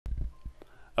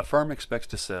A firm expects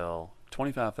to sell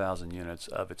 25,000 units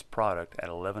of its product at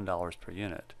 $11 per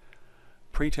unit.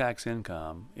 Pre-tax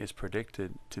income is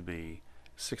predicted to be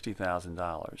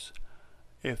 $60,000.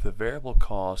 If the variable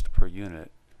cost per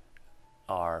unit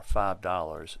are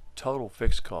 $5, total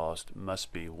fixed cost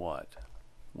must be what?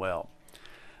 Well,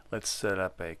 let's set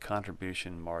up a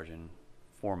contribution margin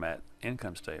format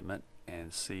income statement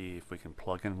and see if we can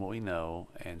plug in what we know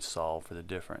and solve for the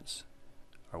difference,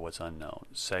 or what's unknown.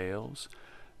 Sales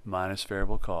minus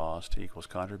variable cost equals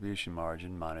contribution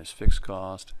margin minus fixed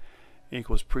cost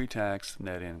equals pre-tax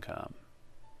net income.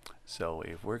 So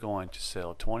if we're going to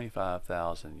sell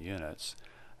 25,000 units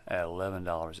at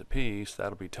 $11 a piece,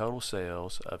 that'll be total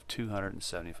sales of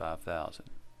 $275,000. And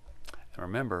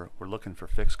remember, we're looking for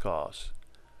fixed costs.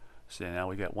 So now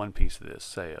we got one piece of this,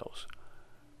 sales.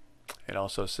 It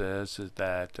also says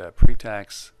that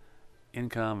pre-tax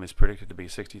income is predicted to be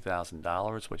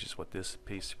 $60,000, which is what this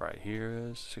piece right here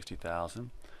is, $60,000.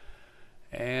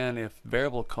 And if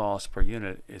variable cost per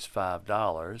unit is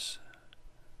 $5,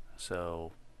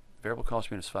 so variable cost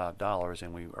per unit is $5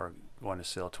 and we are going to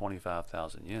sell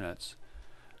 25,000 units,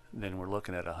 then we're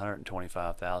looking at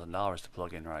 $125,000 to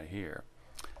plug in right here.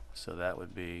 So that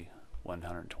would be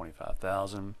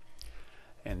 $125,000.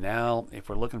 And now if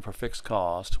we're looking for fixed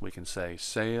cost, we can say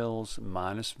sales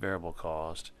minus variable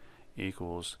cost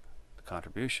equals the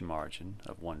contribution margin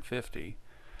of 150,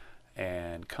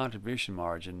 and contribution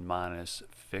margin minus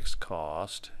fixed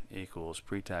cost equals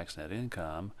pre-tax net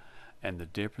income, and the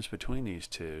difference between these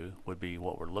two would be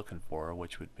what we're looking for,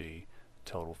 which would be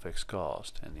total fixed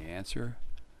cost, and the answer,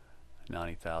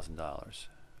 $90,000.